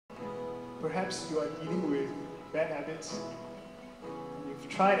perhaps you are dealing with bad habits. You've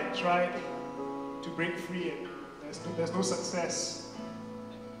tried and tried to break free and there's no success.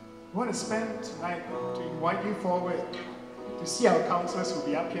 We want to spend tonight to invite you forward to see our counselors who will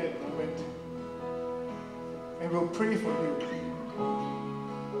be up here in a moment. And we'll pray for you.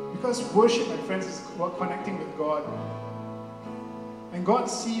 Because worship, my friends, is about connecting with God. And God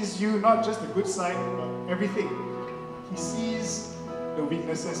sees you, not just the good side, but everything. He sees the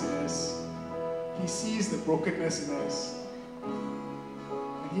weaknesses in us. He sees the brokenness in us.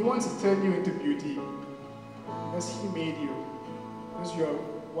 And He wants to turn you into beauty. Because He made you. Because you are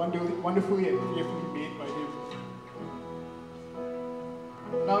wonderfully and fearfully made by Him.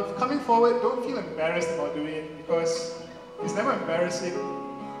 Now, coming forward, don't feel embarrassed about doing it, because it's never embarrassing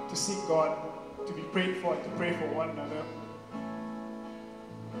to seek God, to be prayed for, and to pray for one another.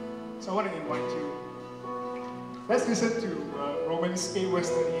 So I want to invite you. Let's listen to Romans 8 verse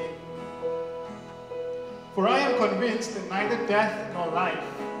 38. For I am convinced that neither death nor life,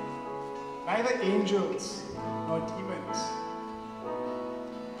 neither angels nor demons,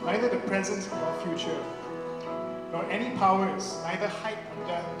 neither the present nor future, nor any powers, neither height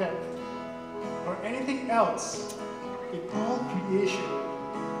nor depth, nor anything else in all creation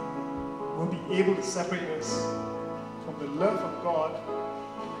will be able to separate us from the love of God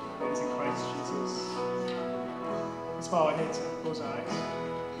that is in Christ Jesus. Let's bow our heads and close our eyes.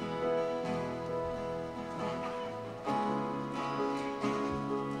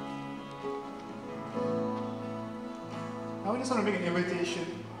 Now I just want to make an invitation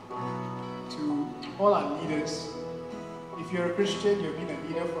to all our leaders. If you're a Christian, you've been a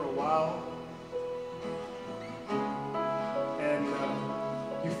leader for a while, and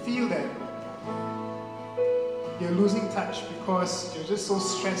you feel that you're losing touch because you're just so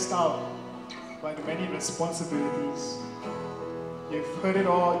stressed out by the many responsibilities. You've heard it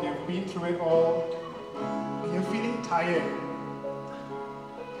all, you've been through it all, and you're feeling tired.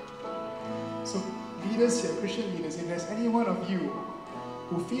 So leaders here, Christian leaders, if there's any one of you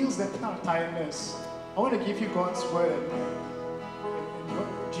who feels that kind of tiredness, I want to give you God's word.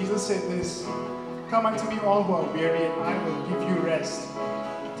 And Jesus said this, come unto me all who are weary, and I will give you rest.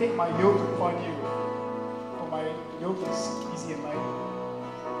 Take my yoke upon you, for my yoke is easy and light.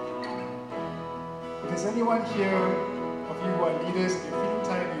 If there's anyone here of you who are leaders and you're feeling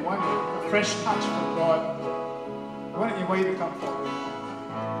tired, you want a fresh touch from God, I want to invite you to come forward.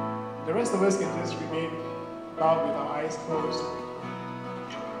 The rest of us can just remain bowed with our eyes closed.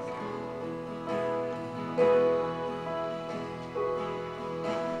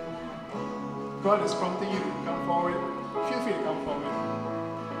 God is prompting you to come forward. Feel free to come forward.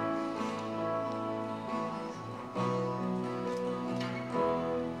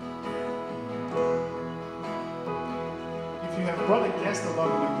 If you have brought a guest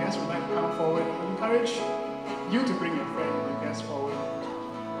along and your guest would like to come forward, I encourage you to bring your friend and your guest forward.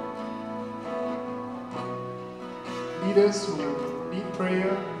 Leaders who need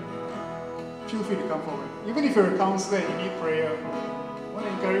prayer, feel free to come forward. Even if you're a counselor and you need prayer, I want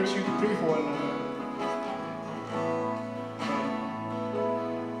to encourage you to pray for one another.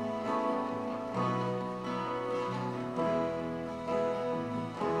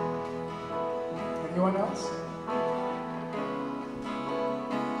 Anyone else?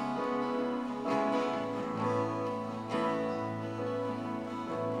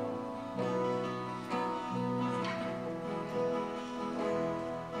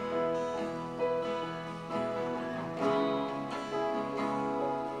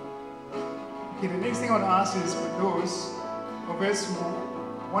 Okay, the next thing I want to ask is for those of us who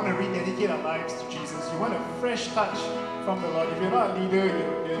want to rededicate our lives to Jesus. You want a fresh touch from the Lord. If you're not a leader,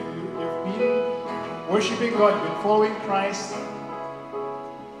 you've been worshiping God, you've been following Christ,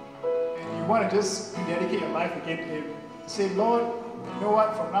 and you want to just rededicate your life again to Him. Say, Lord, you know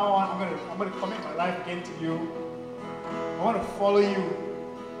what? From now on, I'm going to commit my life again to You. I want to follow You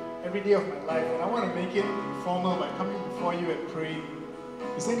every day of my life, and I want to make it formal by coming before You and praying.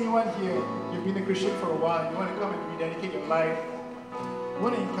 Is there anyone here, you've been a Christian for a while, you want to come and rededicate your life? I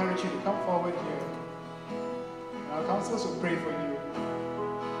want to encourage you to come forward here. And our counselors will pray for you.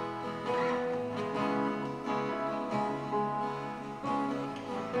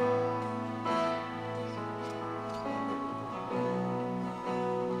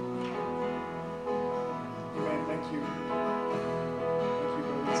 Amen. Thank you. Thank you,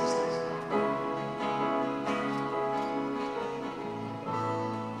 brothers and sisters.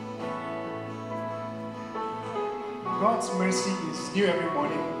 God's mercy is new every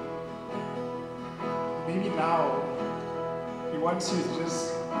morning. Maybe now He wants you to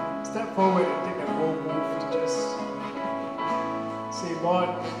just step forward and take that bold move to just say, Lord,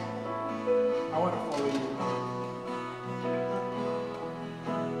 want to follow you.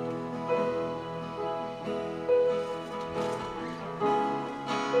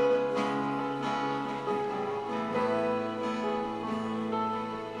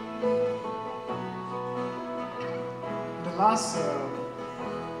 The last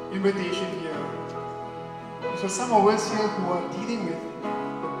invitation here is for some of us here who are dealing with the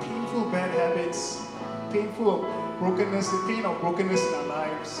painful bad habits, painful brokenness, the pain of brokenness in our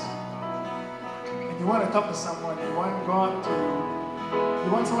lives. And you want to talk to someone, you want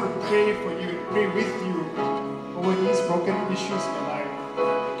someone to pray for you, pray with you over these broken issues in your life.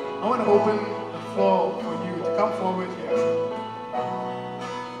 I want to open the floor for you to come forward here.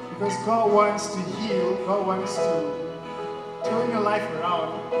 Because God wants to heal, God wants to turn your life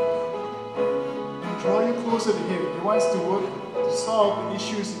around and draw you closer to Him. He wants to work to solve the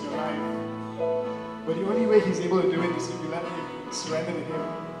issues in your life. But the only way He's able to do it is if you let Him surrender to Him.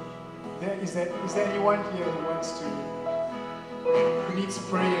 Is there anyone here who needs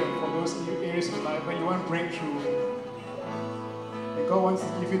prayer for those areas of life where you want breakthrough? And God wants to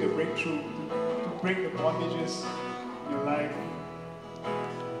give you the breakthrough to break the bondages in your life.